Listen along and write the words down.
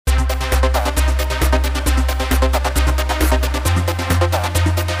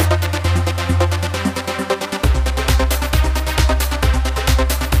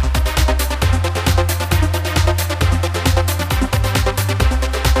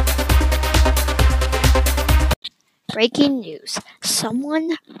Breaking news.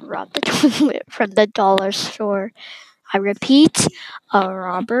 Someone robbed the toilet from the dollar store. I repeat, a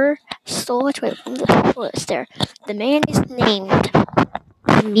robber stole a toilet from the toilet store. The man is named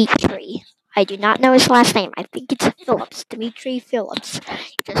Dimitri. I do not know his last name. I think it's Phillips. Dimitri Phillips.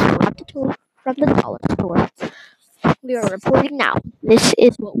 He just robbed a toilet from the dollar store. We are reporting now. This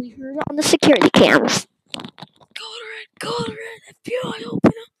is what we heard on the security cams. Call her in, FBI,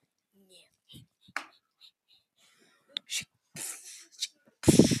 open up.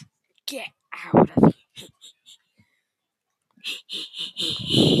 Get out of here.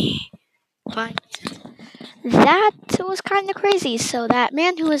 Bye. That was kind of crazy. So that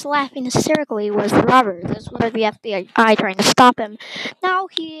man who was laughing hysterically was the robber. This was the FBI trying to stop him. Now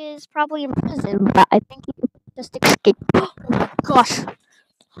he is probably in prison, but I think he just escaped. Oh my gosh.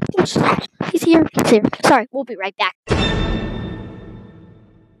 What's that? He's here. He's here. Sorry, we'll be right back.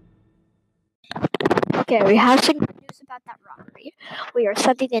 Okay, we have some good news about that robbery. We are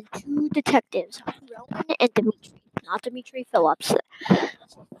sending in 2 detectives, Rowan and Dimitri, not Dimitri Phillips.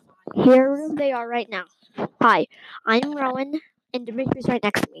 Here they are right now. Hi, I'm Rowan, and Dimitri's right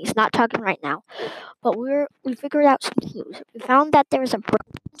next to me. He's not talking right now, but we figured out some clues. We found that there's a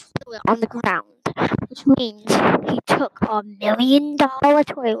broken toilet on the ground, which means he took $1 million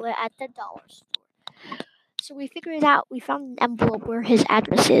toilet at the dollar store. So we figured it out. We found an envelope where his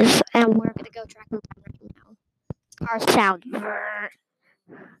address is, and we're gonna go track him down right now. Car sound.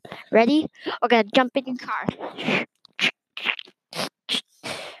 Ready? We're gonna jump in your car.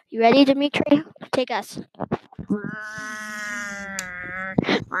 You ready, Dimitri? Take us.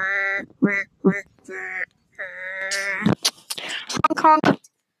 Honk honk.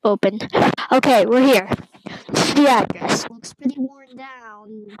 Open. Okay, we're here. This is the address. Looks pretty worn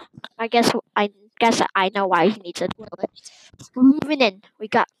down. I guess I know why he needs a toilet. We're moving in.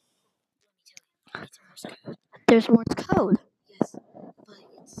 There's Morse code. Yes, but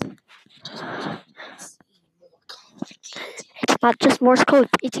it's more complicated. It's not just Morse code.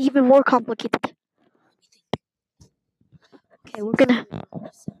 It's even more complicated. Okay, we're gonna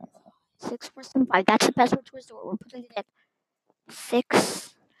 6475. That's the password to his door. We're putting it in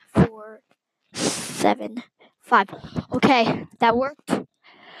 6475. Okay, that worked.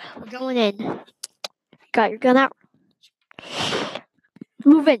 We're going in. You got your gun out.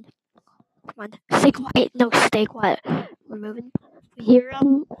 Move in. Come on. Stay quiet. No, stay quiet. We're moving. We hear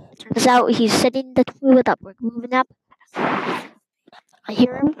him. Turns out he's setting the toilet up. We're moving up. I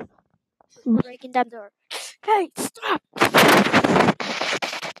hear him. Breaking down the door. Hey, stop!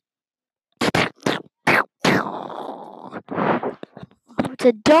 Oh, it's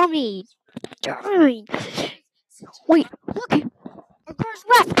a dummy. Wait, look. Our car's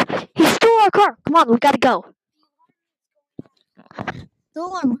left. He stole our car. Come on, we gotta go. The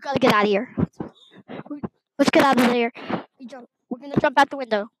alarm. We gotta get out of here. Let's get out of there. We're gonna jump out the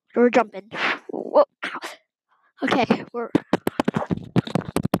window. We're jumping. Whoa. Okay,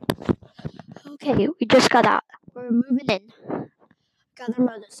 we just got out. We're moving in. Got our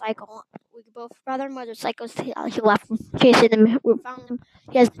motorcycle. We both brought our motorcycles. He left chasing him. We found him.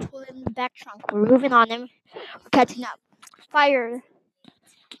 He has the toilet in the back trunk. We're moving on him. We're catching up. Fire.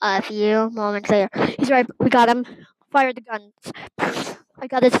 A few moments later. He's right. We got him. Fire the guns. I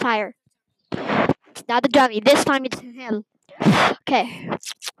got his fire. It's not a dummy. This time it's him. Okay.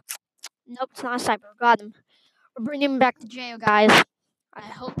 Nope, it's not a sniper. Got him. We're bringing him back to jail, guys. I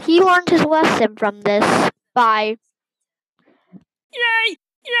hope he learned his lesson from this. Bye. Yay!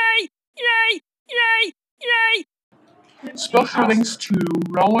 Yay! Yay! Yay! Yay! Special thanks to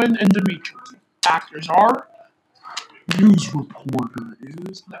Rowan and Dimitri. Actors are news reporter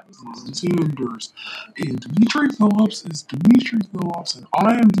is Rowan Sanders, and Dimitri Phillips is Dimitri Phillips, and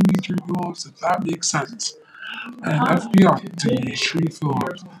I am Dimitri Phillips, if that makes sense. And FBI, Dimitri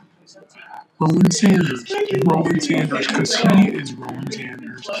Phillips. Rowan Sanders, because he is Rowan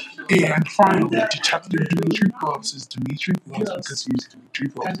Sanders. And finally, Detective Dimitri Phillips is Dimitri Phillips because he's Dimitri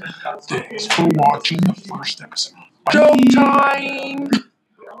Phillips. Thanks for watching the first episode. Showtime!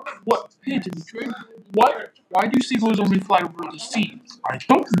 What? Hey, Dimitri. What? Why do seagulls only fly over the sea? I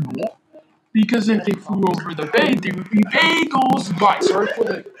don't know. Because if they flew over the bay, they would be bagels. Bye. Sorry for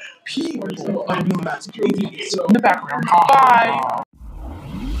the people. I mean, that's idiots in the background. Bye.